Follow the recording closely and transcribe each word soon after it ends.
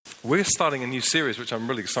We're starting a new series, which I'm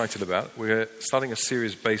really excited about. We're starting a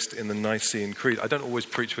series based in the Nicene Creed. I don't always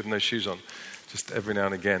preach with no shoes on. Just every now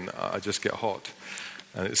and again, I just get hot.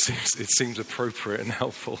 And it seems appropriate and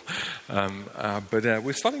helpful. But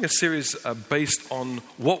we're starting a series based on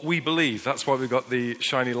what we believe. That's why we've got the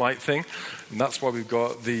shiny light thing. And that's why we've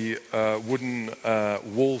got the wooden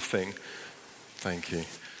wall thing. Thank you.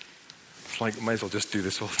 Like, may as well just do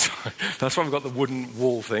this all the time. That's why we've got the wooden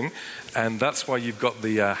wall thing, and that's why you've got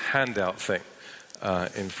the handout thing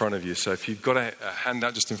in front of you. So if you've got a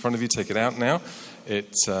handout just in front of you, take it out now.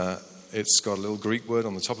 It's got a little Greek word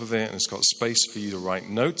on the top of it, and it's got space for you to write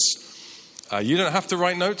notes. You don't have to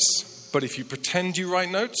write notes, but if you pretend you write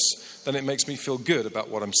notes, then it makes me feel good about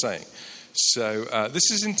what I'm saying. So this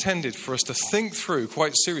is intended for us to think through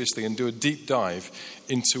quite seriously and do a deep dive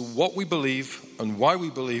into what we believe and why we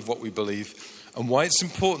believe what we believe and why it's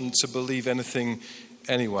important to believe anything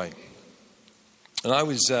anyway. And I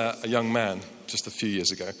was a young man just a few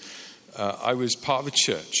years ago. I was part of a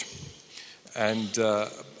church. And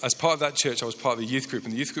as part of that church, I was part of a youth group.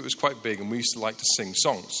 And the youth group was quite big, and we used to like to sing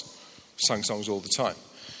songs. We sang songs all the time.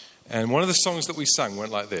 And one of the songs that we sang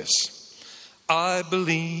went like this. I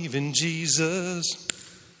believe in Jesus.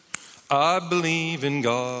 I believe in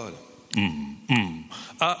God.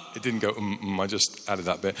 It didn't go, I just added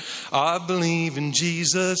that bit. I believe in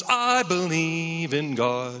Jesus. I believe in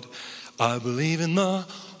God. I believe in the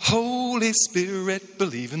Holy Spirit.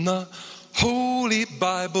 Believe in the Holy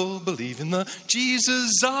Bible. Believe in the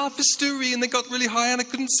Jesus of history. And they got really high and I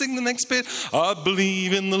couldn't sing the next bit. I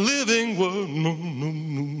believe in the living word.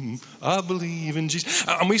 No. I believe in Jesus.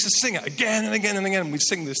 And we used to sing it again and again and again. We'd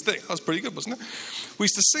sing this thing. That was pretty good, wasn't it? We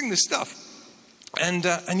used to sing this stuff. And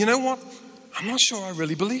you know what? I'm not sure I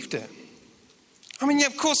really believed it. I mean, yeah,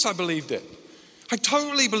 of course I believed it. I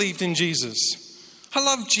totally believed in Jesus. I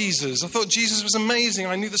loved Jesus. I thought Jesus was amazing.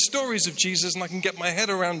 I knew the stories of Jesus and I can get my head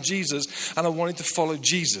around Jesus and I wanted to follow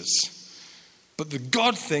Jesus. But the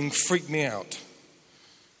God thing freaked me out.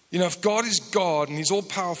 You know, if God is God and he's all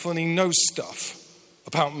powerful and he knows stuff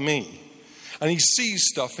about me and he sees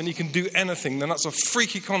stuff and he can do anything, then that's a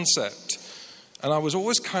freaky concept. And I was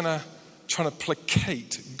always kind of trying to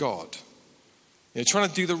placate God. You know, trying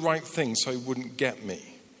to do the right thing so he wouldn't get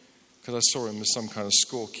me. Because I saw him as some kind of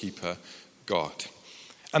scorekeeper God.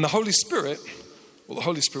 And the Holy Spirit, well, the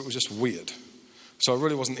Holy Spirit was just weird. So I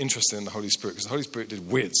really wasn't interested in the Holy Spirit because the Holy Spirit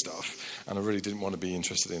did weird stuff. And I really didn't want to be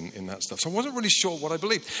interested in that stuff. So I wasn't really sure what I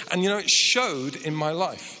believed. And, you know, it showed in my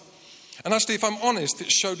life. And actually, if I'm honest,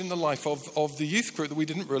 it showed in the life of the youth group that we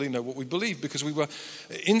didn't really know what we believed because we were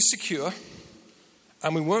insecure.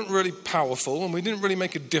 And we weren't really powerful and we didn't really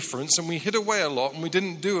make a difference and we hid away a lot and we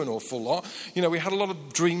didn't do an awful lot. You know, we had a lot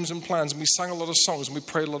of dreams and plans and we sang a lot of songs and we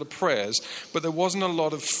prayed a lot of prayers, but there wasn't a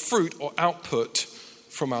lot of fruit or output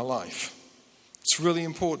from our life. It's really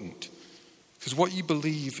important because what you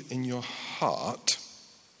believe in your heart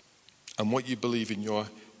and what you believe in your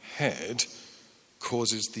head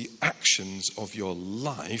causes the actions of your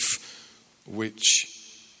life,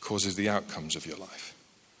 which causes the outcomes of your life.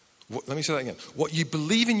 Let me say that again. What you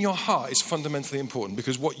believe in your heart is fundamentally important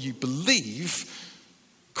because what you believe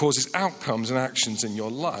causes outcomes and actions in your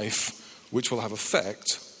life which will have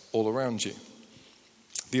effect all around you.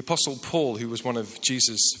 The Apostle Paul, who was one of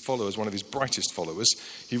Jesus' followers, one of his brightest followers,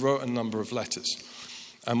 he wrote a number of letters.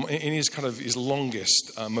 In his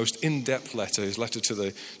longest, most in-depth letter, his letter to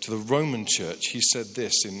the Roman church, he said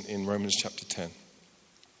this in Romans chapter 10.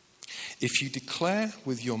 If you declare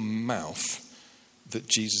with your mouth that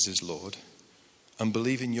Jesus is Lord, and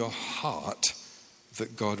believe in your heart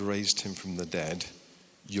that God raised him from the dead,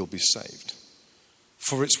 you'll be saved.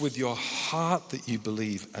 For it's with your heart that you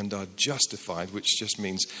believe and are justified, which just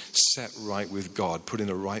means set right with God, put in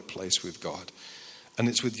a right place with God. And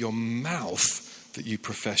it's with your mouth that you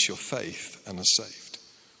profess your faith and are saved.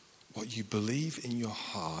 What you believe in your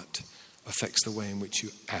heart affects the way in which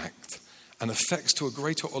you act and affects to a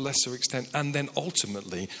greater or lesser extent, and then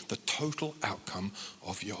ultimately the total outcome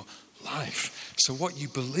of your life. So what you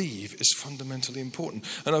believe is fundamentally important.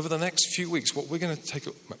 And over the next few weeks, what we're going to take,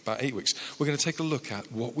 about 8 weeks, we're going to take a look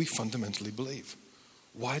at what we fundamentally believe.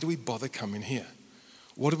 Why do we bother coming here?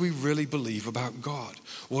 What do we really believe about God?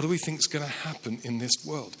 What do we think is going to happen in this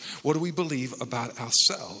world? What do we believe about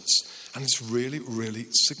ourselves? And it's really, really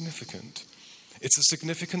significant. It's a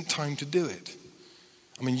significant time to do it.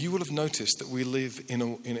 I mean, you will have noticed that we live in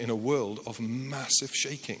a world of massive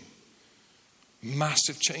shaking,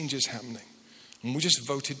 massive changes happening. And we just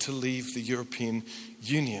voted to leave the European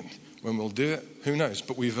Union. When we'll do it, who knows?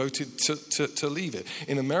 But we voted to leave it.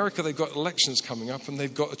 In America, they've got elections coming up, and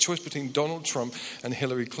they've got a choice between Donald Trump and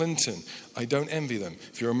Hillary Clinton. I don't envy them.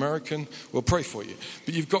 If you're American, we'll pray for you.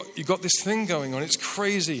 But you've got this thing going on. It's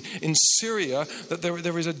crazy. In Syria, that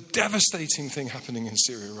there is a devastating thing happening in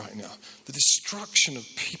Syria right now. The destruction of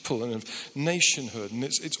people and of nationhood. And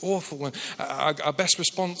it's awful when our best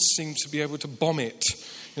response seems to be able to bomb it.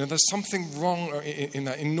 There's something wrong in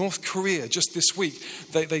that. In North Korea, just this week,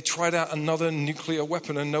 they tried out another nuclear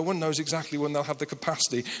weapon, and no one knows exactly when they'll have the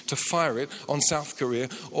capacity to fire it on South Korea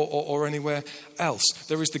or anywhere else.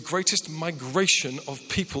 There is the greatest migration of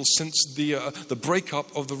people since the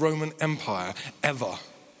breakup of the Roman Empire ever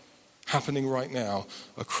happening right now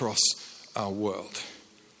across our world.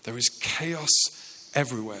 There is chaos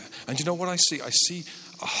everywhere. And you know what I see? I see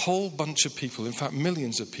a whole bunch of people, in fact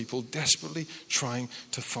millions of people, desperately trying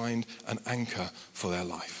to find an anchor for their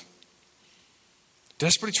life.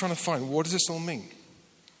 Desperately trying to find, what does this all mean?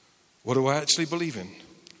 What do I actually believe in?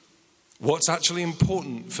 What's actually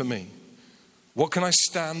important for me? What can I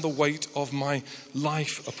stand the weight of my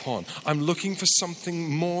life upon? I'm looking for something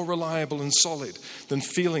more reliable and solid than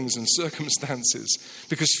feelings and circumstances,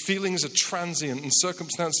 because feelings are transient and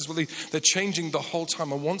circumstances, well, they're changing the whole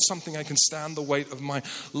time. I want something I can stand the weight of my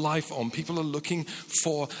life on. People are looking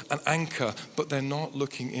for an anchor, but they're not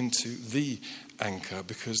looking into the anchor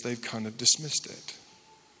because they've kind of dismissed it.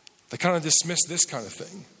 They kind of dismiss this kind of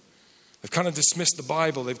thing. They've kind of dismissed the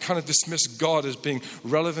Bible. They've kind of dismissed God as being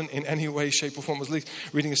relevant in any way, shape, or form. I was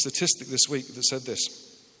reading a statistic this week that said this.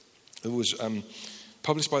 It was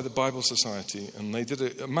published by the Bible Society, and they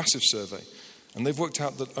did a massive survey. And they've worked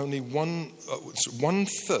out that only one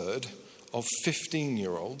third of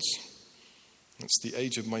 15-year-olds, that's the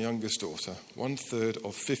age of my youngest daughter, 1/3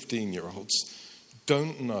 of 15-year-olds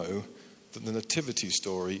don't know that the nativity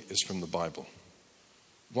story is from the Bible.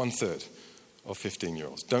 1/3. Of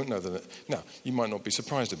 15-year-olds don't know that. Now, you might not be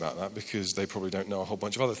surprised about that because they probably don't know a whole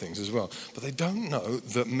bunch of other things as well. But they don't know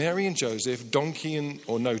that Mary and Joseph, donkey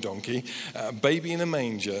or no donkey, baby in a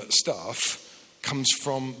manger stuff comes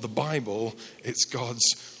from the Bible. It's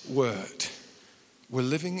God's word. We're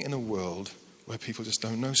living in a world where people just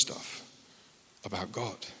don't know stuff about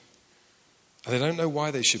God. And they don't know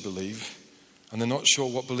why they should believe, and they're not sure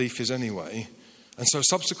what belief is anyway. And so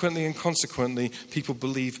subsequently and consequently, people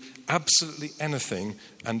believe absolutely anything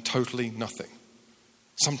and totally nothing,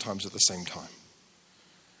 sometimes at the same time.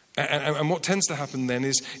 And what tends to happen then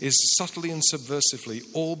is subtly and subversively,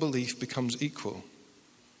 all belief becomes equal.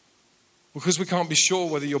 Because we can't be sure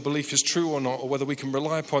whether your belief is true or not, or whether we can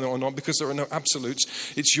rely upon it or not, because there are no absolutes.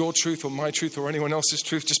 It's your truth or my truth or anyone else's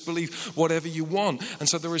truth. Just believe whatever you want. And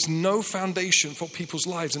so there is no foundation for people's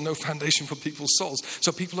lives and no foundation for people's souls.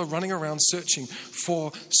 So people are running around searching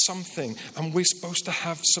for something, and we're supposed to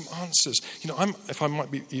have some answers. If I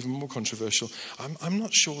might be even more controversial, I'm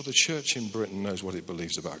not sure the church in Britain knows what it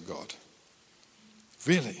believes about God.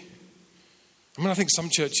 Really? I think some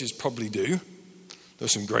churches probably do.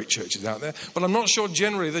 There's some great churches out there. But I'm not sure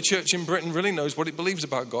generally the church in Britain really knows what it believes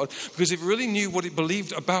about God. Because if it really knew what it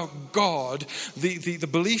believed about God, the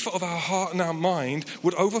belief of our heart and our mind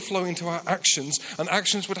would overflow into our actions. And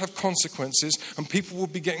actions would have consequences. And people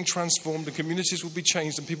would be getting transformed. And communities would be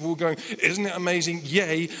changed. And people would be going, isn't it amazing?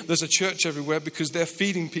 Yay, there's a church everywhere because they're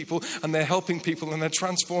feeding people and they're helping people and they're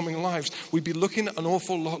transforming lives. We'd be looking an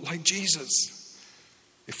awful lot like Jesus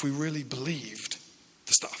if we really believed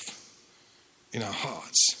the stuff in our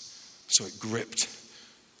hearts, so it gripped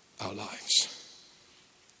our lives.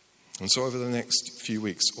 And so over the next few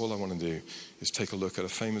weeks, all I want to do is take a look at a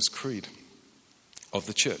famous creed of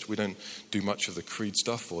the church. We don't do much of the creed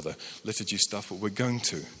stuff or the liturgy stuff, but we're going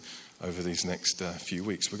to over these next few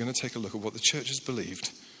weeks. We're going to take a look at what the church has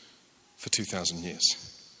believed for 2,000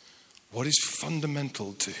 years. What is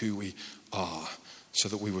fundamental to who we are, so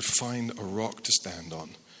that we would find a rock to stand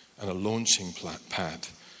on and a launching pad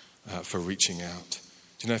for reaching out.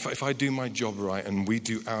 If I do my job right and we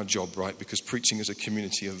do our job right, because preaching is a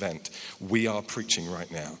community event, we are preaching right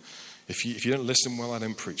now. If you don't listen well, I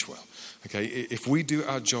don't preach well. Okay, if we do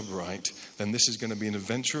our job right, then this is going to be an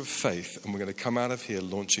adventure of faith, and we're going to come out of here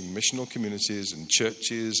launching missional communities and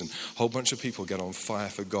churches, and a whole bunch of people get on fire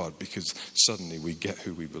for God because suddenly we get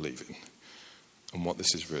who we believe in and what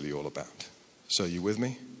this is really all about. So are you with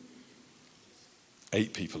me?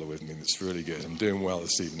 8 people are with me. That's really good. I'm doing well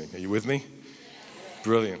this evening. Are you with me?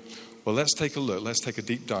 Brilliant. Well, let's take a look. Let's take a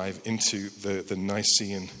deep dive into the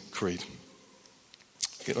Nicene Creed.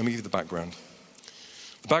 Okay, let me give you the background.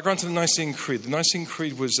 The background to the Nicene Creed. The Nicene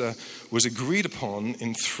Creed was agreed upon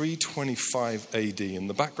in 325 AD. And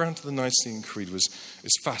the background to the Nicene Creed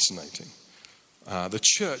is fascinating. the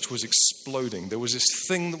church was exploding. There was this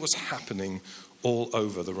thing that was happening all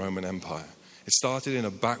over the Roman Empire. It started in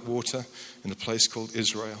a backwater in a place called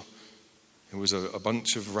Israel. It was a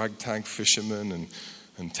bunch of ragtag fishermen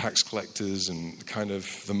and tax collectors and kind of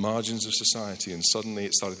the margins of society, and suddenly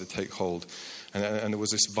it started to take hold. And there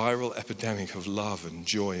was this viral epidemic of love and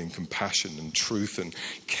joy and compassion and truth and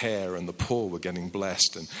care, and the poor were getting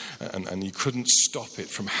blessed, and you couldn't stop it.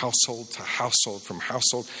 From household to household, from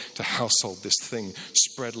household to household, this thing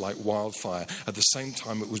spread like wildfire. At the same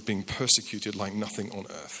time, it was being persecuted like nothing on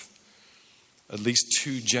earth. At least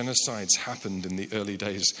 2 genocides happened in the early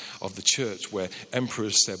days of the church, where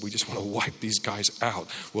emperors said, we just want to wipe these guys out.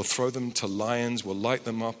 We'll throw them to lions. We'll light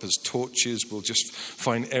them up as torches. We'll just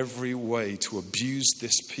find every way to abuse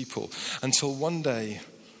this people. Until one day,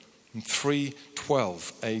 in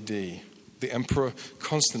 312 AD, the Emperor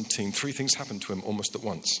Constantine, 3 things happened to him almost at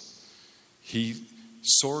once. He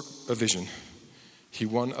saw a vision, he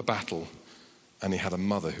won a battle, and he had a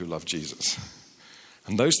mother who loved Jesus.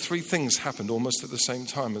 And those 3 things happened almost at the same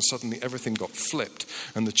time, and suddenly everything got flipped.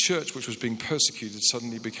 And the church, which was being persecuted,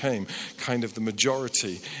 suddenly became kind of the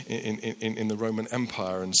majority in the Roman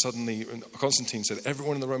Empire. And suddenly Constantine said,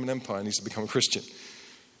 everyone in the Roman Empire needs to become a Christian.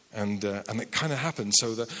 And it kind of happened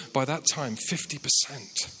so that by that time,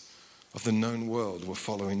 50% of the known world were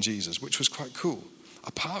following Jesus, which was quite cool.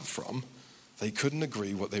 Apart from, they couldn't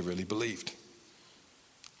agree what they really believed.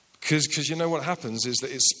 Because you know what happens is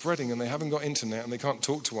that it's spreading, and they haven't got internet, and they can't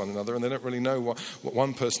talk to one another, and they don't really know what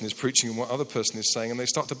one person is preaching and what other person is saying, and they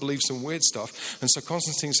start to believe some weird stuff. And so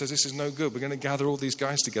Constantine says, this is no good. We're going to gather all these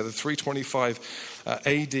guys together, 325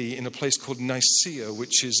 AD, in a place called Nicaea,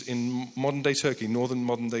 which is in modern-day Turkey, northern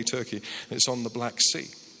modern-day Turkey, and it's on the Black Sea.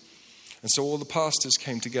 And so all the pastors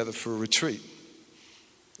came together for a retreat.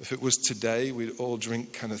 If it was today, we'd all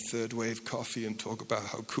drink kind of third wave coffee and talk about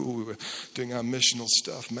how cool we were doing our missional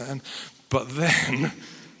stuff, man. But then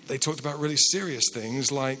they talked about really serious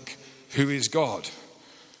things like, who is God?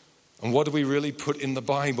 And what do we really put in the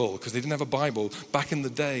Bible? Because they didn't have a Bible. Back in the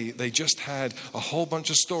day, they just had a whole bunch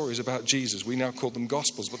of stories about Jesus. We now call them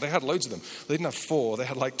Gospels, but they had loads of them. They didn't have 4. They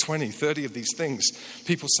had like 20, 30 of these things.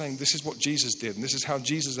 People saying, this is what Jesus did, and this is how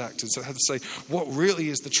Jesus acted. So they had to say, what really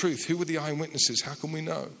is the truth? Who were the eyewitnesses? How can we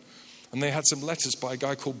know? And they had some letters by a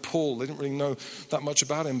guy called Paul. They didn't really know that much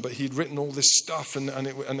about him, but he'd written all this stuff, and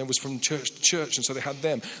it was from church to church. And so they had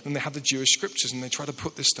them. And they had the Jewish scriptures, and they tried to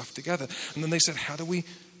put this stuff together. And then they said, how do we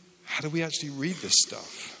actually read this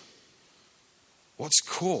stuff? What's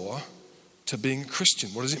core to being a Christian?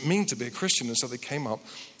 What does it mean to be a Christian? And so they came up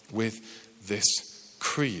with this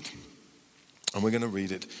creed. And we're going to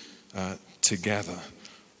read it together.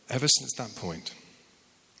 Ever since that point,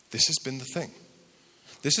 this has been the thing.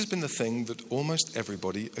 This has been the thing that almost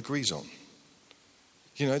everybody agrees on.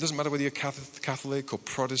 You know, it doesn't matter whether you're Catholic or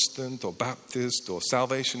Protestant or Baptist or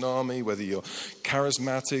Salvation Army, whether you're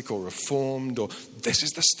charismatic or reformed, or this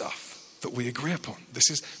is the stuff that we agree upon.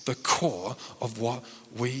 This is the core of what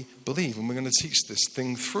we believe. And we're going to teach this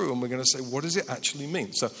thing through, and we're going to say, what does it actually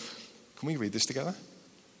mean? So, can we read this together?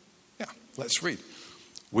 Yeah, let's read.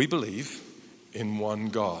 We believe in one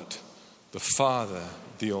God, the Father,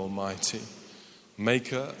 the Almighty,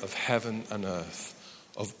 maker of heaven and earth,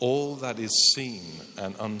 of all that is seen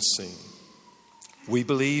and unseen. We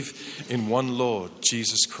believe in one Lord,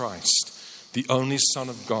 Jesus Christ, the only Son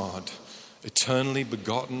of God, eternally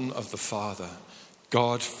begotten of the Father,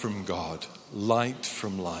 God from God, light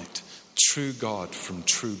from light, true God from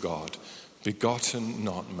true God, begotten,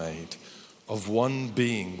 not made, of one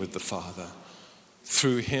being with the Father.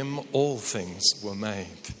 Through him all things were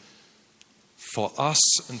made. For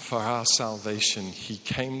us and for our salvation, he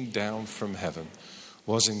came down from heaven,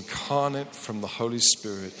 was incarnate from the Holy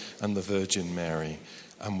Spirit and the Virgin Mary,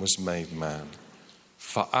 and was made man.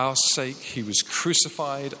 For our sake, he was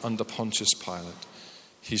crucified under Pontius Pilate.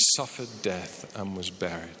 He suffered death and was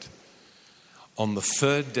buried. On the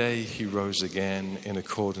 3rd day, he rose again in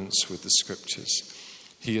accordance with the Scriptures.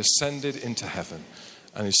 He ascended into heaven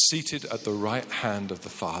and is seated at the right hand of the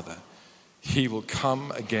Father. He will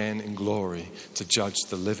come again in glory to judge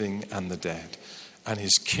the living and the dead, and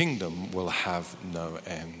his kingdom will have no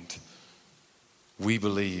end. We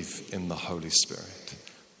believe in the Holy Spirit,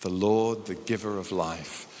 the Lord, the giver of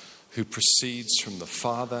life, who proceeds from the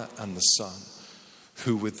Father and the Son,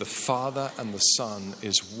 who with the Father and the Son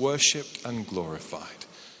is worshipped and glorified,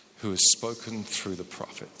 who has spoken through the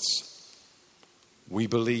prophets. We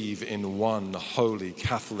believe in one holy,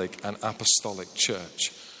 Catholic, and apostolic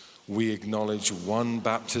church. We acknowledge one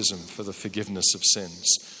baptism for the forgiveness of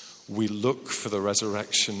sins. We look for the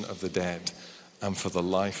resurrection of the dead and for the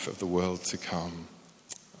life of the world to come.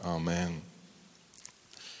 Amen.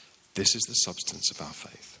 This is the substance of our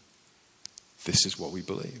faith. This is what we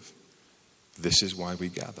believe. This is why we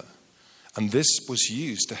gather. And this was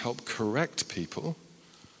used to help correct people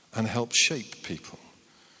and help shape people.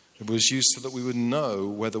 It was used so that we would know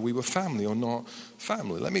whether we were family or not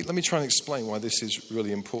family. Let me try and explain why this is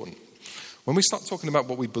really important. When we start talking about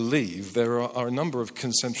what we believe, there are a number of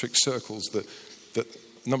concentric circles that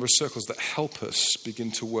help us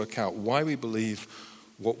begin to work out why we believe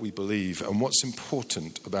what we believe and what's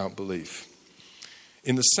important about belief.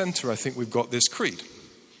 In the center, I think we've got this creed.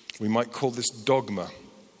 We might call this dogma.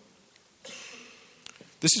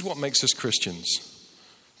 This is what makes us Christians.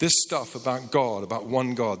 This stuff about God, about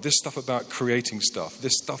one God, this stuff about creating stuff,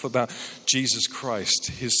 this stuff about Jesus Christ,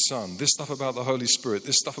 his Son, this stuff about the Holy Spirit,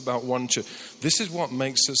 this stuff about one church. This is what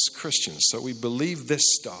makes us Christians. So we believe this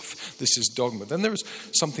stuff. This is dogma. Then there is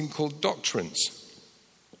something called doctrines.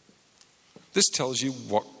 This tells you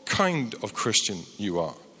what kind of Christian you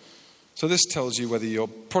are. So this tells you whether you're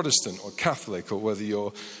Protestant or Catholic, or whether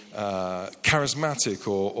you're charismatic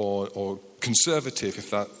or conservative,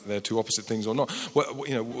 if they're two opposite things or not.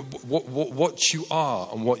 What you are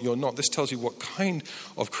and what you're not. This tells you what kind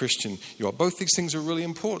of Christian you are. Both these things are really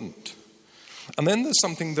important. And then there's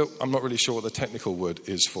something that I'm not really sure what the technical word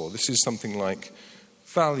is for. This is something like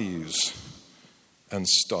values and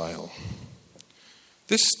style.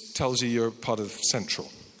 This tells you you're part of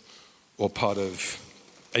Central or part of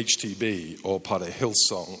HTB or part of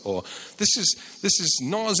Hillsong, or this is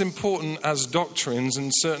not as important as doctrines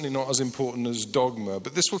and certainly not as important as dogma,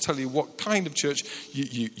 but this will tell you what kind of church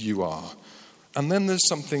you are. And then there's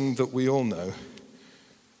something that we all know.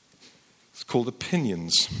 It's called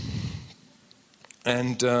opinions.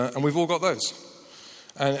 And we've all got those.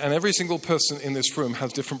 And every single person in this room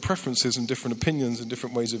has different preferences and different opinions and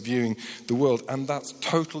different ways of viewing the world, and that's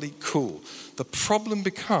totally cool. The problem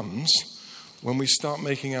becomes when we start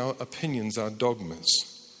making our opinions our dogmas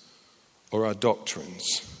or our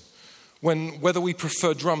doctrines. Whether we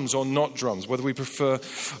prefer drums or not drums, whether we prefer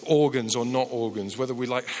organs or not organs, whether we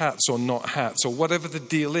like hats or not hats, or whatever the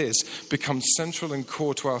deal is, becomes central and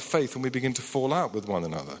core to our faith, and we begin to fall out with one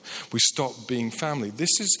another. We stop being family.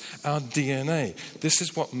 This is our DNA. This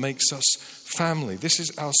is what makes us family. This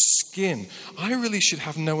is our skin. I really should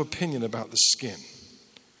have no opinion about the skin.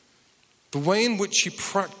 The way in which you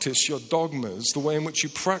practice your dogmas, the way in which you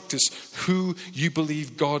practice who you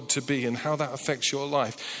believe God to be and how that affects your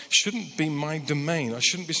life shouldn't be my domain. I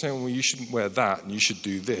shouldn't be saying, well, you shouldn't wear that and you should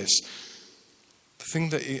do this. The thing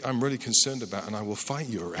that I'm really concerned about, and I will fight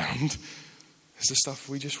you around, is the stuff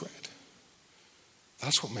we just read.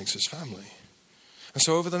 That's what makes us family. And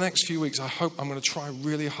so over the next few weeks, I hope I'm going to try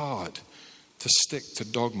really hard to stick to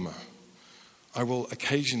dogma. I will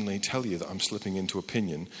occasionally tell you that I'm slipping into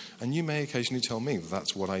opinion, and you may occasionally tell me that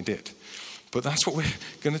that's what I did. But that's what we're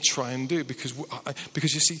going to try and do, because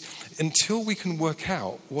you see, until we can work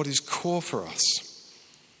out what is core for us,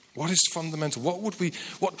 what is fundamental,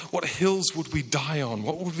 what hills would we die on,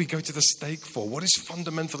 what would we go to the stake for, what is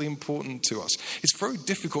fundamentally important to us, it's very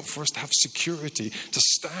difficult for us to have security to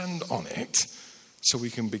stand on it so we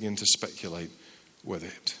can begin to speculate with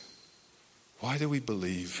it. Why do we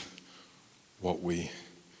believe what we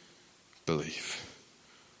believe?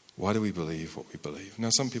 Why do we believe what we believe?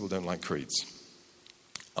 Now, some people don't like creeds.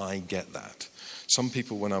 I get that. Some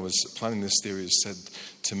people, when I was planning this series, said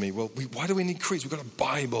to me, well, why do we need creeds? We've got a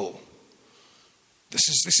Bible. This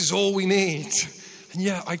is all we need. And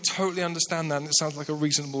yeah, I totally understand that, and it sounds like a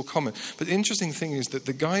reasonable comment. But the interesting thing is that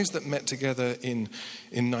the guys that met together in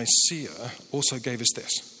Nicaea also gave us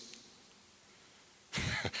this.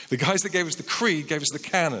 The guys that gave us the creed gave us the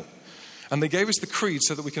canon. And they gave us the creed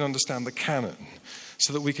so that we can understand the canon,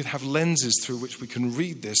 so that we could have lenses through which we can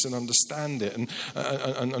read this and understand it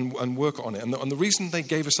and work on it. And the reason they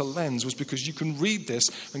gave us a lens was because you can read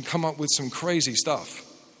this and come up with some crazy stuff.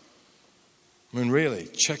 I mean, really,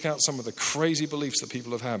 check out some of the crazy beliefs that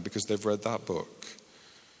people have had because they've read that book.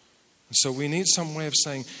 So we need some way of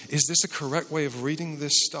saying, is this a correct way of reading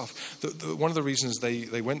this stuff? One of the reasons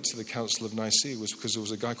they went to the Council of Nicaea was because there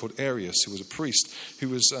was a guy called Arius, who was a priest, who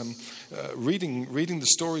was reading the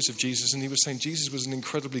stories of Jesus, and he was saying Jesus was an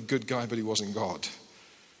incredibly good guy, but he wasn't God.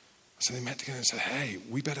 So they met together and said, hey,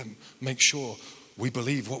 we better make sure we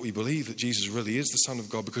believe what we believe, that Jesus really is the Son of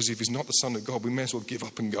God, because if he's not the Son of God, we may as well give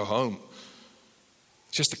up and go home.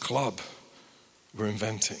 It's just a club we're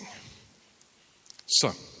inventing.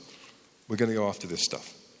 So we're going to go after this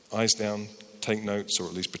stuff. Eyes down, take notes, or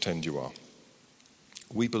at least pretend you are.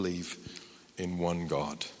 We believe in one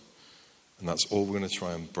God. And that's all we're going to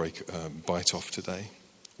try and bite off today.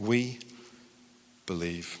 We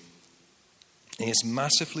believe. And it's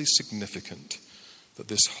massively significant that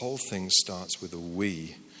this whole thing starts with a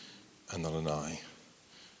we and not an I.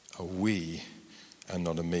 A we and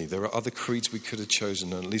not a me. There are other creeds we could have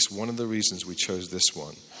chosen, and at least one of the reasons we chose this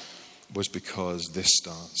one was because this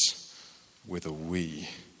starts with a we.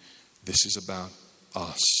 This is about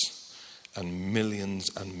us and millions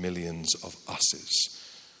of us's.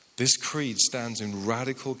 This creed stands in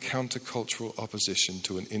radical countercultural opposition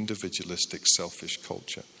to an individualistic, selfish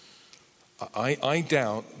culture. I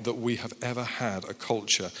doubt that we have ever had a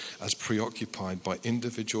culture as preoccupied by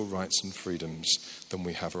individual rights and freedoms than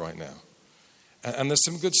we have right now. And there's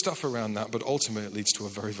some good stuff around that, but ultimately it leads to a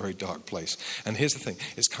very, very dark place. And here's the thing,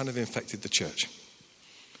 it's kind of infected the church.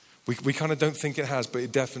 We kind of don't think it has, but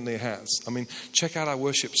it definitely has. I mean, check out our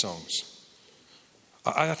worship songs.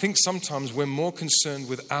 I think sometimes we're more concerned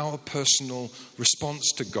with our personal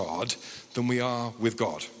response to God than we are with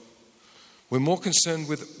God. We're more concerned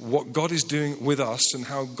with what God is doing with us and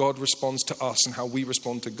how God responds to us and how we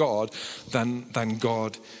respond to God than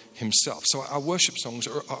God himself. So our worship songs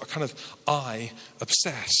are kind of I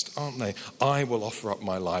obsessed, aren't they? I will offer up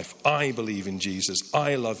my life. I believe in Jesus.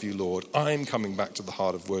 I love you, Lord. I'm coming back to the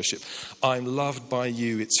heart of worship. I'm loved by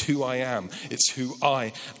you. It's who I am. It's who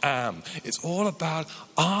I am. It's all about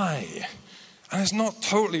I. And it's not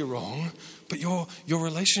totally wrong, but your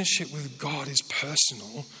relationship with God is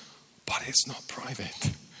personal, but it's not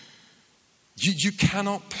private. You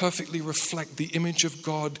cannot perfectly reflect the image of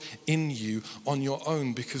God in you on your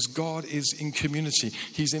own, because God is in community.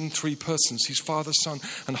 He's in three persons. He's Father, Son,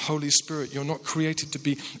 and Holy Spirit. You're not created to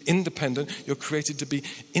be independent. You're created to be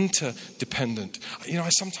interdependent. I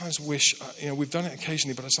sometimes wish, we've done it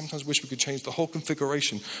occasionally, but I sometimes wish we could change the whole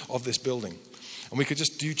configuration of this building. And we could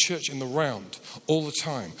just do church in the round all the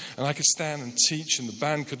time. And I could stand and teach, and the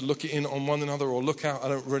band could look in on one another or look out. I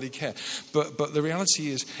don't really care. But the reality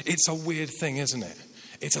is, it's a weird thing, isn't it?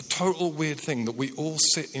 It's a total weird thing that we all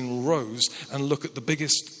sit in rows and look at the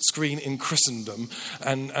biggest screen in Christendom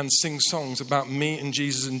and sing songs about me and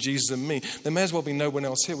Jesus and me. There may as well be no one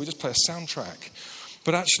else here. We just play a soundtrack.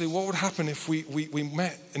 But actually, what would happen if we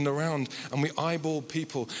met in the round and we eyeballed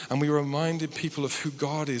people and we reminded people of who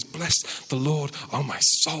God is? Bless the Lord, oh my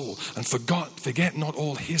soul, and forget not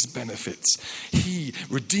all his benefits. He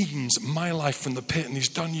redeems my life from the pit, and he's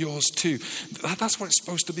done yours too. That's what it's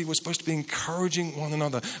supposed to be. We're supposed to be encouraging one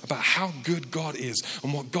another about how good God is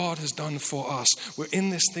and what God has done for us. We're in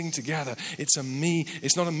this thing together. It's not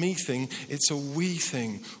a me thing, it's a we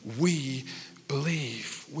thing. We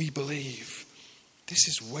believe. This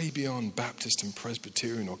is way beyond Baptist and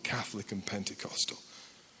Presbyterian or Catholic and Pentecostal.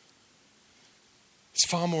 It's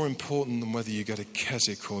far more important than whether you get a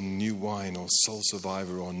Keswick or New Wine or Soul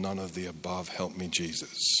Survivor or none of the above. Help me,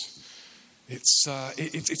 Jesus.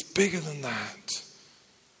 It's bigger than that.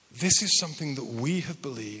 This is something that we have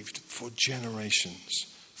believed for generations,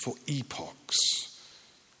 for epochs.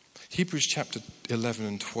 Hebrews chapter 11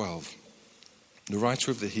 and 12. The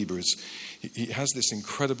writer of the Hebrews, he has this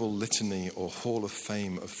incredible litany or hall of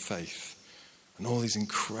fame of faith. And all these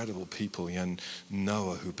incredible people. He had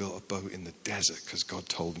Noah, who built a boat in the desert because God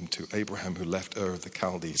told him to. Abraham, who left Ur of the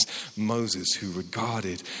Chaldees. Moses, who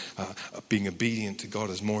regarded being obedient to God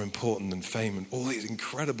as more important than fame. And all these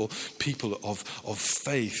incredible people of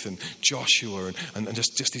faith. And Joshua and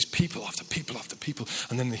just these people after people after people.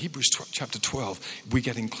 And then in Hebrews chapter 12, we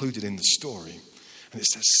get included in the story. And it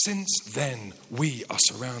says, since then we are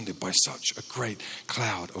surrounded by such a great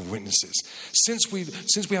cloud of witnesses. Since we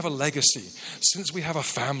have a legacy, since we have a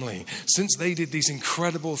family, since they did these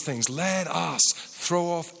incredible things, let us throw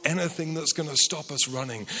off anything that's going to stop us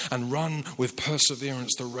running and run with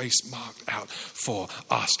perseverance the race marked out for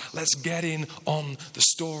us. Let's get in on the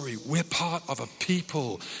story. We're part of a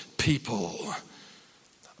people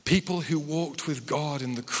who walked with God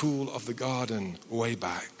in the cool of the garden way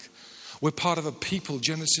back. We're part of a people,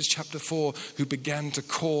 Genesis chapter 4, who began to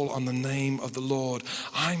call on the name of the Lord.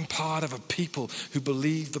 I'm part of a people who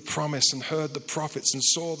believed the promise and heard the prophets and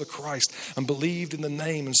saw the Christ and believed in the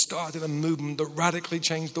name and started a movement that radically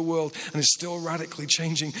changed the world and is still radically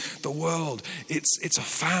changing the world. It's a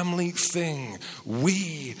family thing.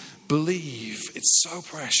 We believe. It's so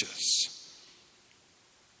precious.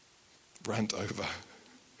 Rant over.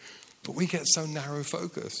 But we get so narrow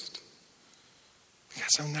focused. We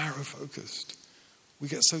get so narrow focused. We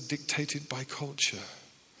get so dictated by culture.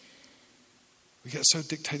 We get so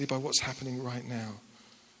dictated by what's happening right now.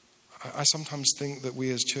 I sometimes think that we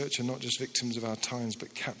as church are not just victims of our times,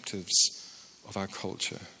 but captives of our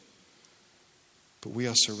culture. But we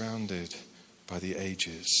are surrounded by the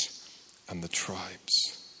ages and the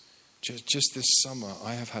tribes. Just this summer,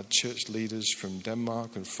 I have had church leaders from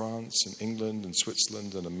Denmark and France and England and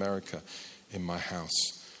Switzerland and America in my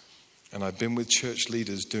house. And I've been with church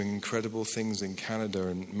leaders doing incredible things in Canada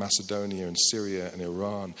and Macedonia and Syria and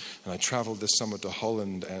Iran. And I traveled this summer to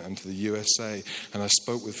Holland and to the USA. And I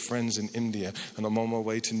spoke with friends in India. And I'm on my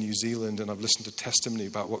way to New Zealand. And I've listened to testimony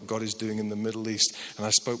about what God is doing in the Middle East. And I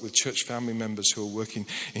spoke with church family members who are working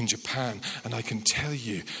in Japan. And I can tell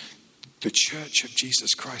you, the Church of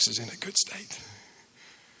Jesus Christ is in a good state.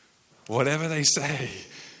 Whatever they say,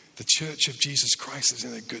 the Church of Jesus Christ is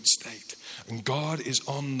in a good state. And God is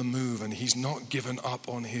on the move, and he's not given up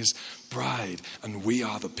on his bride. And we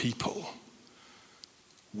are the people.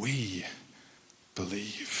 We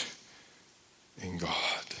believe in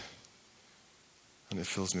God. And it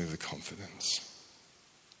fills me with confidence.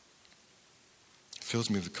 It fills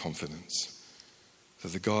me with confidence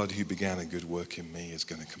that the God who began a good work in me is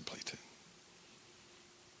going to complete it.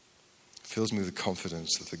 It fills me with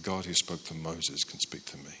confidence that the God who spoke to Moses can speak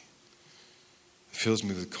to me. It fills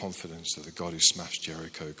me with confidence that the God who smashed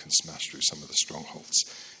Jericho can smash through some of the strongholds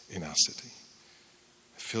in our city.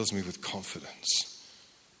 It fills me with confidence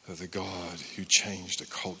that the God who changed a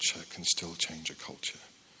culture can still change a culture.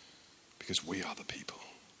 Because we are the people.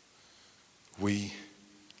 We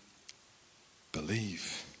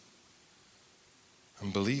believe.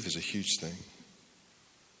 And believe is a huge thing.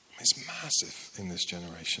 It's massive in this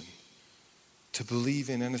generation. To believe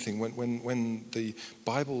in anything. When the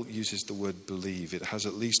Bible uses the word believe, it has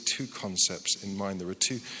at least two concepts in mind. There are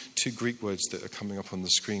two Greek words that are coming up on the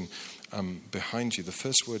screen behind you. The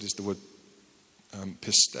first word is the word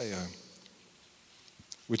pisteo,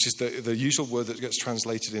 which is the usual word that gets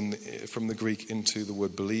translated from the Greek into the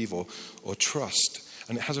word believe or trust.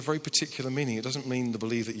 And it has a very particular meaning. It doesn't mean the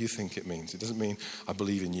believe that you think it means. It doesn't mean I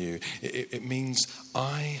believe in you. It means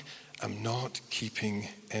I am not keeping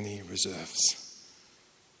any reserves.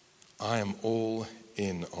 I am all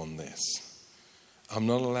in on this. I'm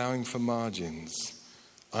not allowing for margins.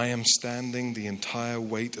 I am standing the entire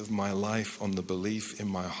weight of my life on the belief in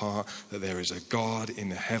my heart that there is a God in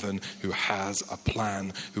heaven who has a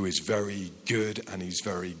plan, who is very good and he's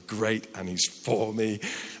very great and he's for me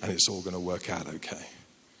and it's all going to work out okay.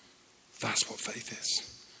 That's what faith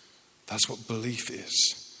is. That's what belief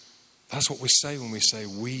is. That's what we say when we say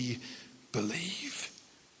we believe.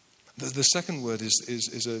 The second word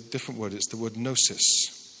is a different word. It's the word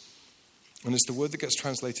gnosis. And it's the word that gets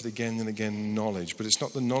translated again and again, knowledge. But it's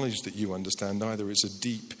not the knowledge that you understand either. It's a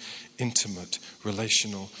deep, intimate,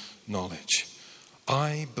 relational knowledge.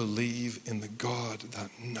 I believe in the God that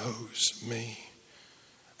knows me.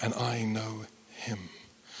 And I know him.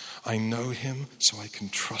 I know him so I can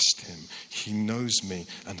trust him. He knows me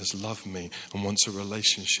and has loved me and wants a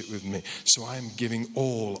relationship with me. So I am giving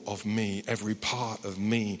all of me, every part of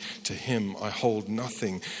me to him. I hold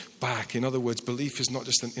nothing back. In other words, belief is not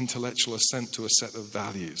just an intellectual assent to a set of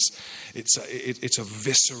values. It's a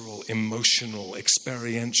visceral, emotional,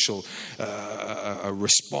 experiential a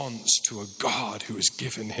response to a God who has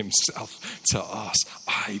given himself to us.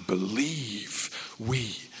 I believe.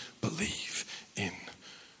 We believe in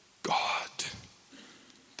God.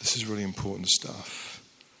 This is really important stuff.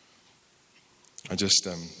 I just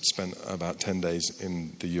spent about 10 days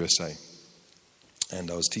in the USA,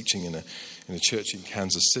 and I was teaching in a church in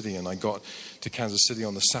Kansas City, and I got to Kansas City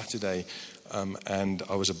on the Saturday, and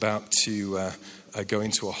I was about to go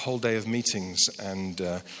into a whole day of meetings, and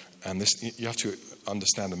this, you have to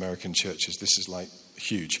understand American churches. This is like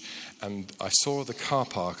huge, and I saw the car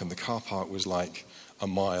park, and the car park was like a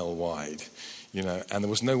mile wide. And there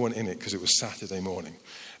was no one in it because it was Saturday morning.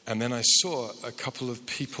 And then I saw a couple of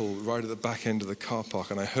people right at the back end of the car park,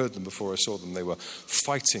 and I heard them before I saw them. They were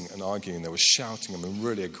fighting and arguing. They were shouting,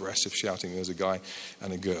 really aggressive shouting. There was a guy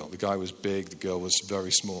and a girl. The guy was big, the girl was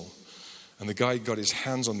very small. And the guy got his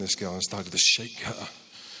hands on this girl and started to shake her.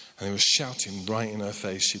 And he was shouting right in her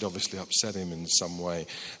face. She'd obviously upset him in some way.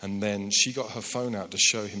 And then she got her phone out to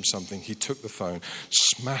show him something. He took the phone,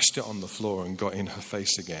 smashed it on the floor, and got in her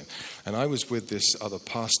face again. And I was with this other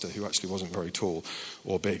pastor who actually wasn't very tall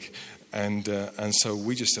or big. And so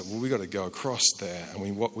we just said, well, we got to go across there. And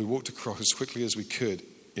we walked across as quickly as we could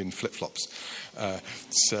in flip-flops.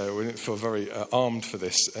 So we didn't feel very armed for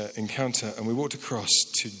this encounter. And we walked across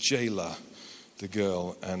to Jayla, the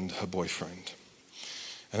girl, and her boyfriend.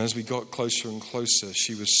 And as we got closer and closer,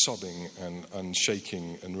 she was sobbing and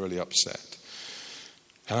shaking and really upset.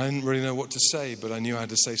 And I didn't really know what to say, but I knew I had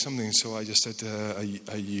to say something. So I just said to her,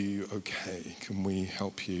 are you okay? Can we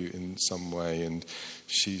help you in some way? And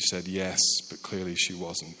she said yes, but clearly she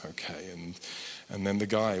wasn't okay. And then the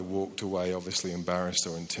guy walked away, obviously embarrassed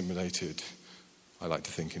or intimidated. I like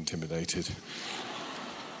to think intimidated.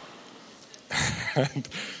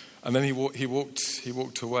 And then he walked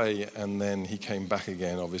walked away, and then he came back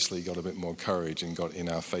again. Obviously, got a bit more courage and got in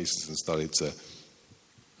our faces and started to.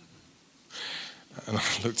 And I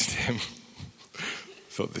looked at him,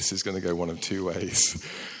 thought this is going to go one of two ways.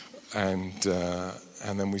 And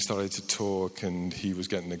then we started to talk, and he was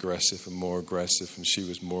getting aggressive and more aggressive, and she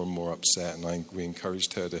was more and more upset, and we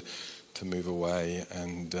encouraged her to move away.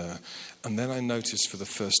 And then I noticed for the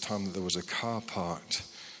first time that there was a car parked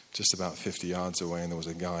just about 50 yards away, and there was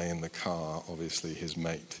a guy in the car, obviously his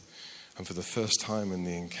mate. And for the first time in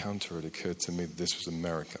the encounter, it occurred to me that this was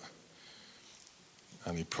America.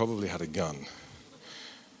 And he probably had a gun.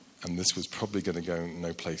 And this was probably going to go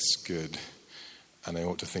no place good. And I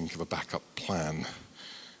ought to think of a backup plan.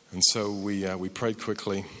 And so we prayed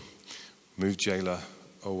quickly, moved Jayla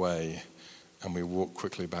away, and we walked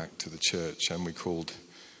quickly back to the church, and we called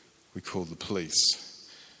the police.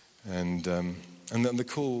 And then the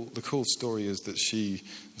cool story is that she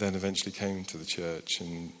then eventually came to the church,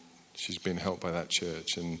 and she's been helped by that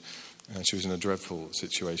church. And she was in a dreadful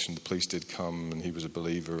situation. The police did come, and he was a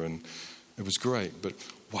believer, and it was great. But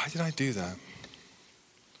why did I do that?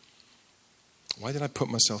 Why did I put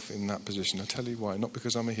myself in that position? I'll tell you why. Not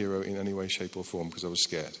because I'm a hero in any way, shape, or form, because I was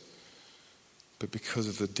scared, but because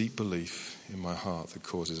of the deep belief in my heart that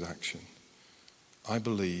causes action. I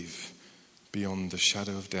believe beyond the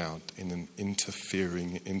shadow of doubt in an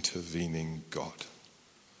intervening God.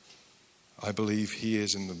 I believe he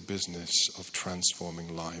is in the business of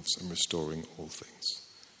transforming lives and restoring all things.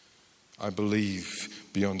 I believe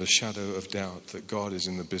beyond a shadow of doubt that God is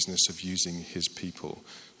in the business of using his people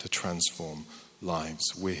to transform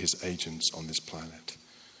lives. We're his agents on this planet.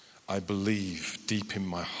 I believe deep in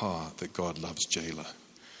my heart that God loves Jayla.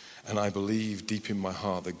 And I believe deep in my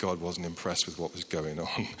heart that God wasn't impressed with what was going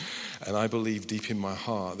on. And I believe deep in my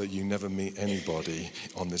heart that you never meet anybody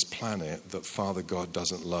on this planet that Father God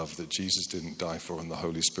doesn't love, that Jesus didn't die for, and the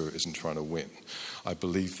Holy Spirit isn't trying to win. I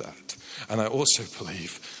believe that. And I also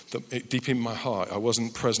believe that deep in my heart, I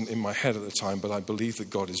wasn't present in my head at the time, but I believe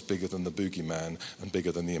that God is bigger than the boogeyman and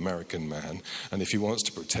bigger than the American man. And if he wants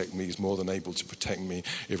to protect me, he's more than able to protect me,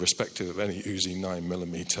 irrespective of any Uzi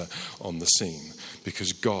 9mm on the scene.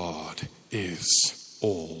 Because God is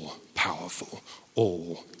all powerful,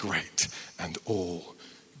 all great, and all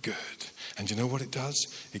good. And you know what it does?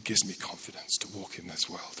 It gives me confidence to walk in this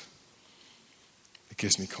world. It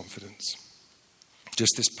gives me confidence.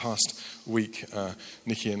 Just this past week,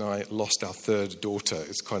 Nikki and I lost our third daughter.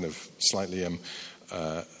 It's kind of slightly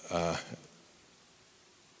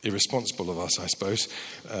irresponsible of us, I suppose.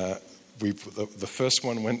 The first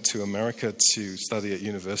one went to America to study at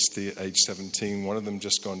university at age 17. One of them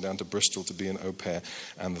just gone down to Bristol to be an au pair.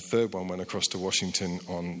 And the third one went across to Washington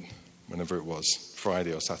on whenever it was,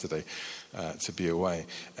 Friday or Saturday, to be away.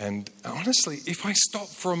 And honestly, if I stop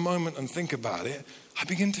for a moment and think about it, I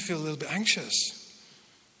begin to feel a little bit anxious.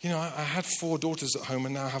 You know, I had 4 daughters at home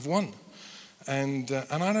and now I have 1. And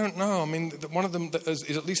I don't know. I mean, one of them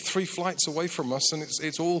is at least 3 flights away from us, and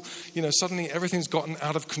it's all, you know, suddenly everything's gotten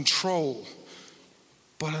out of control.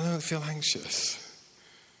 But I don't feel anxious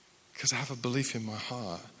because I have a belief in my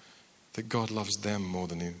heart that God loves them more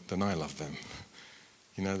than I love them.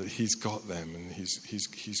 You know, that he's got them and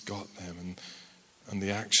he's got them, and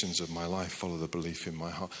the actions of my life follow the belief in my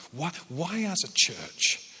heart. Why as a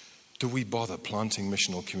church do we bother planting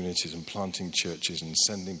missional communities and planting churches and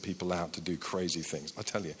sending people out to do crazy things? I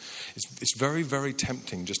tell you, it's very, very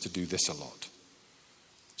tempting just to do this a lot.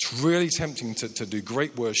 It's really tempting to do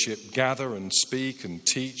great worship, gather and speak and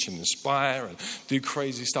teach and inspire and do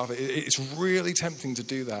crazy stuff. It's really tempting to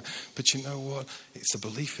do that. But you know what? It's a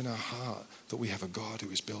belief in our heart that we have a God who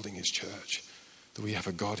is building his church, that we have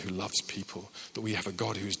a God who loves people, that we have a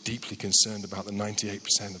God who is deeply concerned about the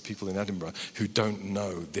 98% of people in Edinburgh who don't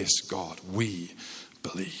know this God. We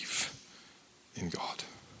believe in God.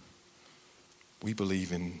 We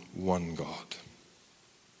believe in one God.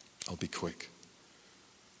 I'll be quick.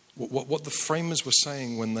 What the framers were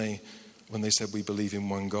saying when they said we believe in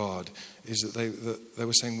one God is that they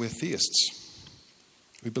were saying we're theists.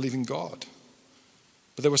 We believe in God.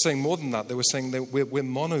 But they were saying more than that. They were saying that we're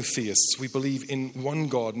monotheists. We believe in one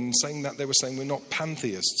God. And saying that, they were saying we're not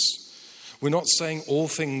pantheists. We're not saying all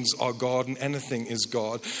things are God and anything is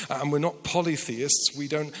God. And we're not polytheists. We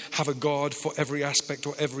don't have a God for every aspect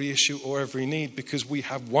or every issue or every need, because we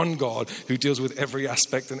have one God who deals with every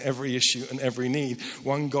aspect and every issue and every need.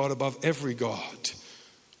 One God above every God.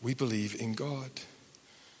 We believe in God.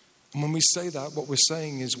 And when we say that, what we're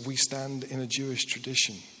saying is we stand in a Jewish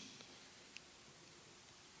tradition.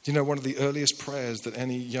 You know, one of the earliest prayers that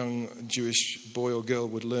any young Jewish boy or girl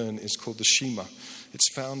would learn is called the Shema.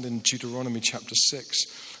 It's found in Deuteronomy chapter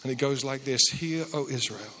 6. And it goes like this: Hear, O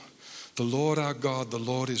Israel, the Lord our God, the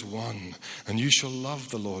Lord is one. And you shall love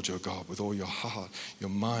the Lord your God with all your heart, your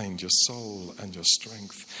mind, your soul, and your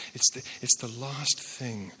strength. It's the last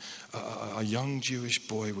thing a young Jewish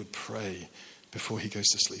boy would pray before he goes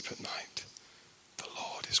to sleep at night. The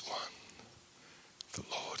Lord is one. The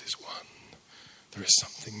Lord is one. There is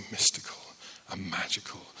something mystical and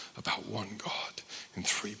magical about one God in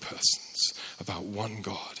three persons, about one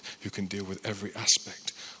God who can deal with every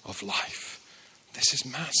aspect of life. This is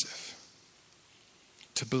massive.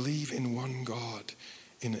 To believe in one God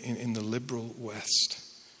in the liberal West,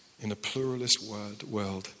 in a pluralist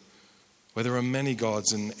world, where there are many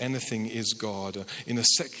gods and anything is God, in a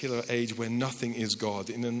secular age where nothing is God,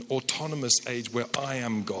 in an autonomous age where I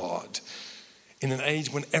am God, in an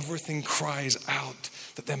age when everything cries out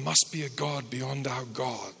that there must be a God beyond our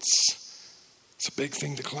gods. It's a big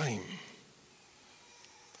thing to claim.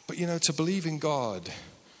 But to believe in God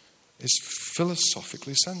is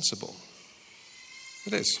philosophically sensible.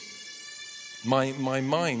 It is. My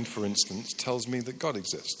mind, for instance, tells me that God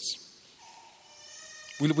exists.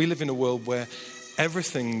 We live in a world where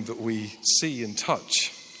everything that we see and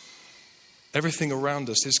touch, everything around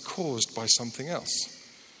us is caused by something else.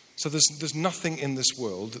 So there's nothing in this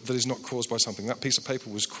world that is not caused by something. That piece of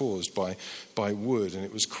paper was caused by wood, and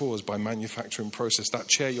it was caused by manufacturing process. That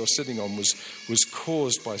chair you're sitting on was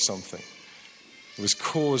caused by something. It was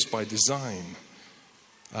caused by design.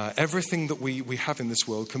 Everything that we have in this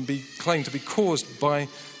world can be claimed to be caused by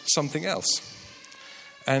something else.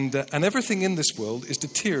 And everything in this world is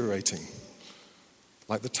deteriorating,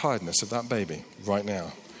 like the tiredness of that baby right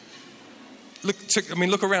now.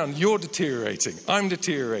 Look around. You're deteriorating. I'm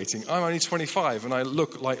deteriorating. I'm only 25 and I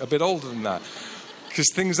look like a bit older than that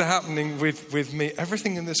because things are happening with me.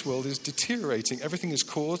 Everything in this world is deteriorating. Everything is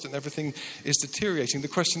caused and everything is deteriorating. The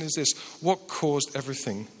question is this: what caused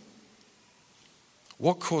everything?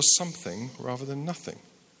 What caused something rather than nothing?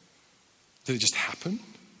 Did it just happen?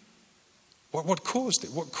 What caused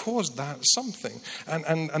it? What caused that something?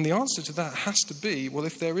 And the answer to that has to be, well,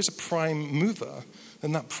 if there is a prime mover,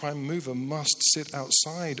 then that prime mover must sit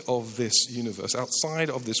outside of this universe, outside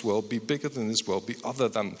of this world, be bigger than this world, be other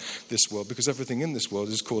than this world, because everything in this world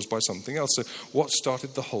is caused by something else. So what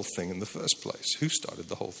started the whole thing in the first place? Who started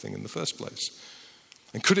the whole thing in the first place?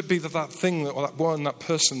 And could it be that thing, or that one, that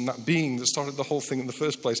person, that being that started the whole thing in the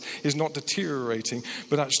first place is not deteriorating,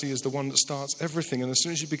 but actually is the one that starts everything? And as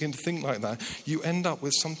soon as you begin to think like that, you end up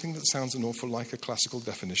with something that sounds an awful like a classical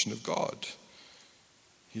definition of God.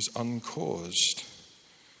 He's uncaused.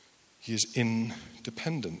 He is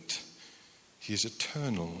independent. He is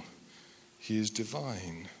eternal. He is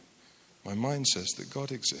divine. My mind says that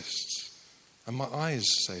God exists. And my eyes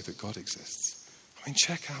say that God exists.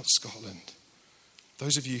 Check out Scotland.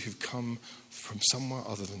 Those of you who've come from somewhere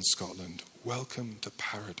other than Scotland, welcome to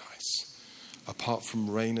paradise. Apart from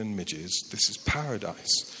rain and midges, this is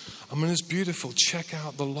paradise. It's beautiful. Check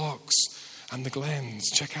out the lochs and the glens.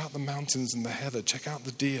 Check out the mountains and the heather. Check out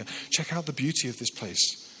the deer. Check out the beauty of this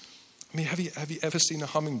place. Have you ever seen a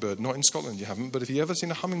hummingbird? Not in Scotland, you haven't, but if you ever seen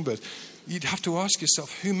a hummingbird, you'd have to ask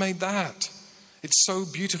yourself, who made that? It's so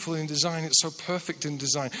beautiful in design. It's so perfect in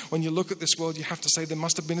design. When you look at this world, you have to say there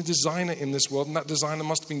must have been a designer in this world, and that designer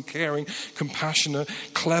must have been caring, compassionate,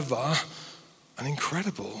 clever, and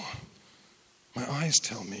incredible. My eyes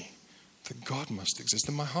tell me that God must exist,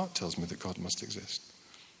 and my heart tells me that God must exist.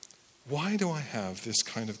 Why do I have this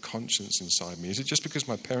kind of conscience inside me? Is it just because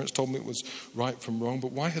my parents told me it was right from wrong?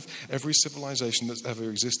 But why have every civilization that's ever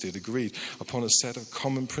existed agreed upon a set of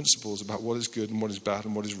common principles about what is good and what is bad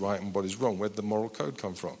and what is right and what is wrong? Where did the moral code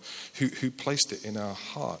come from? Who placed it in our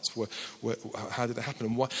hearts? How did it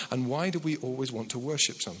happen? And why do we always want to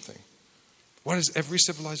worship something? Why does every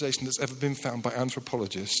civilization that's ever been found by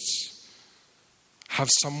anthropologists have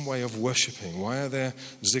some way of worshipping? Why are there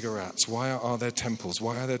ziggurats? Why are there temples?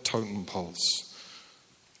 Why are there totem poles?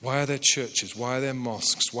 Why are there churches? Why are there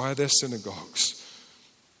mosques? Why are there synagogues?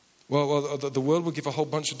 Well, the world will give a whole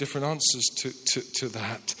bunch of different answers to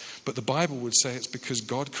that. But the Bible would say it's because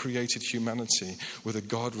God created humanity with a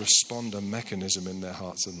God responder mechanism in their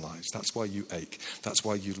hearts and lives. That's why you ache. That's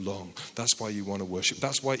why you long. That's why you want to worship.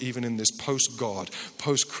 That's why even in this post-God,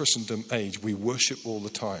 post-Christendom age, we worship all the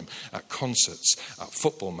time at concerts, at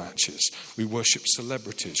football matches. We worship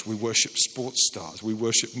celebrities. We worship sports stars. We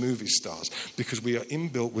worship movie stars because we are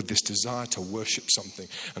inbuilt with this desire to worship something.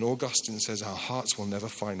 And Augustine says our hearts will never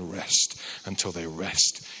find rest until they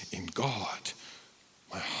rest in God.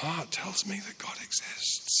 My heart tells me that God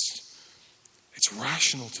exists. It's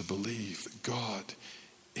rational to believe that God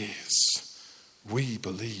is. We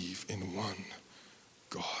believe in one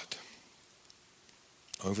God.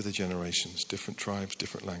 Over the generations, different tribes,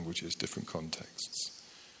 different languages, different contexts,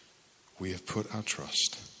 we have put our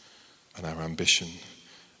trust and our ambition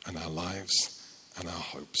and our lives and our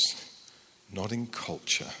hopes not in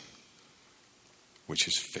culture, which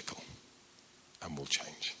is fickle and will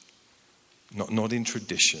change. Not in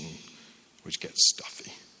tradition, which gets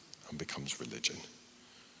stuffy and becomes religion.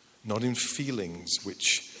 Not in feelings,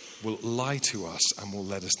 which will lie to us and will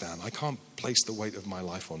let us down. I can't place the weight of my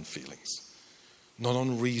life on feelings. Not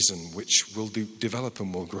on reason, which will develop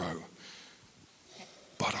and will grow.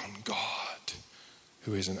 But on God,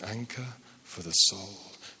 who is an anchor for the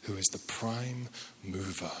soul, who is the prime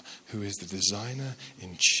mover, who is the designer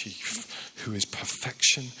in chief, who is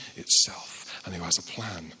perfection itself, and who has a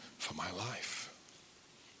plan for my life.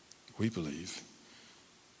 We believe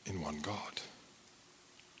in one God.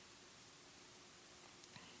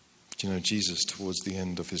 Do you know Jesus, towards the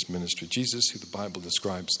end of his ministry, Jesus, who the Bible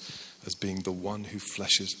describes as being the one who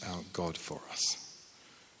fleshes out God for us.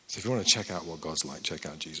 So if you want to check out what God's like, check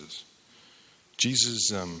out Jesus.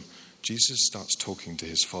 Jesus starts talking to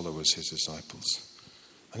his followers, his disciples.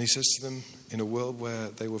 And he says to them, in a world where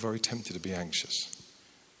they were very tempted to be anxious,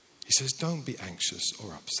 he says, don't be anxious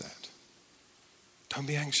or upset. Don't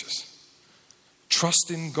be anxious. Trust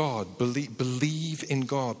in God. Believe in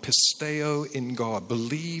God. Pisteo in God.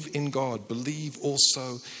 Believe in God. Believe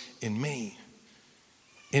also in me.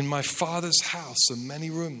 In my Father's house are many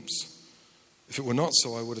rooms. If it were not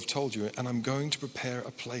so, I would have told you. And I'm going to prepare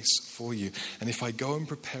a place for you. And if I go and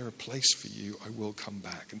prepare a place for you, I will come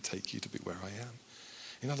back and take you to be where I am.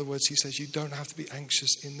 In other words, he says, you don't have to be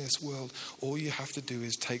anxious in this world. All you have to do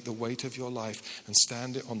is take the weight of your life and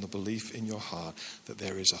stand it on the belief in your heart that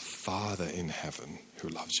there is a Father in heaven who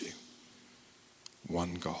loves you.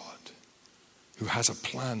 One God who has a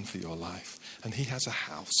plan for your life. And he has a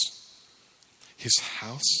house. His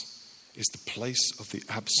house is the place of the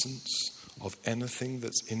absence of anything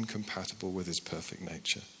that's incompatible with his perfect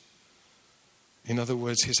nature. In other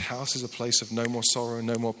words, his house is a place of no more sorrow,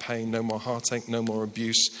 no more pain, no more heartache, no more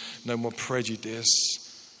abuse, no more prejudice,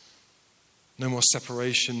 no more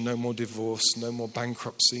separation, no more divorce, no more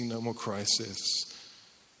bankruptcy, no more crisis,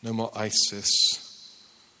 no more ISIS.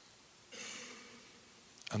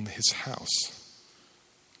 And his house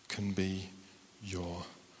can be your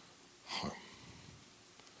home.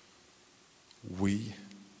 We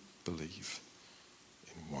believe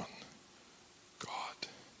in one God.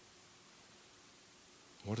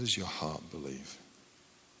 What does your heart believe?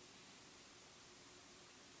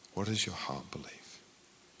 What does your heart believe?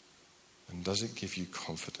 And does it give you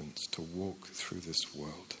confidence to walk through this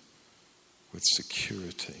world with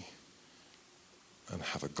security and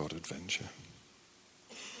have a God adventure?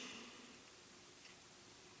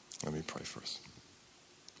 Let me pray for us.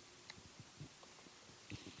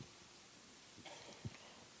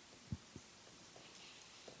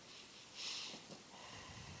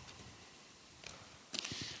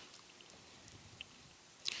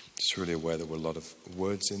 Just really aware there were a lot of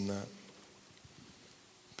words in that.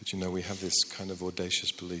 But you know, we have this kind of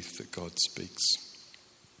audacious belief that God speaks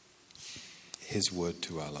his word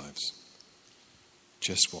to our lives.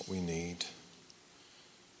 Just what we need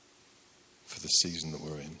for the season that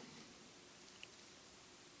we're in.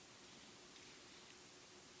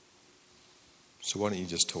 So why don't you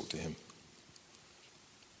just talk to him?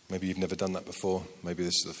 Maybe you've never done that before. Maybe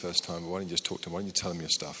this is the first time. But why don't you just talk to him? Why don't you tell him your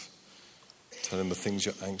stuff? Tell him the things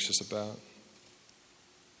you're anxious about.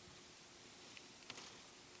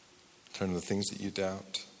 Tell him the things that you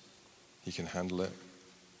doubt. He can handle it.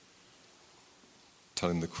 Tell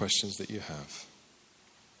him the questions that you have.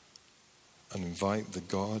 And invite the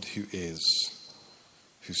God who is,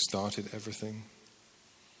 who started everything,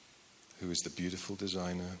 who is the beautiful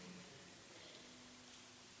designer,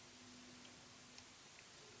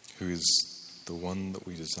 who is the one that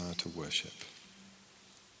we desire to worship.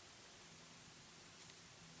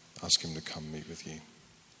 Ask him to come meet with you.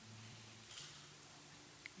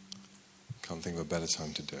 Can't think of a better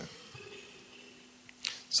time to do it.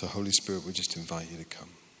 So Holy Spirit, we just invite you to come.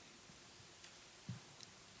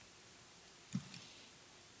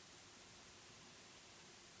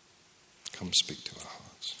 Come speak to our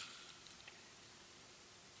hearts.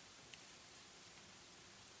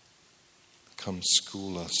 Come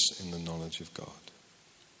school us in the knowledge of God.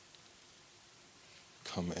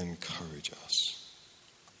 Come encourage us.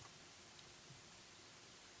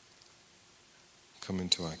 Come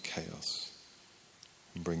into our chaos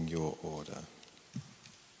and bring your order.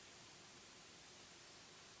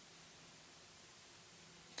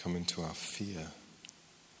 Come into our fear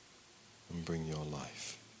and bring your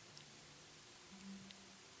life.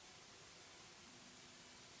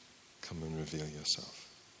 Come and reveal yourself.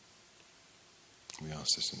 We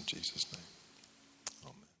ask this in Jesus' name.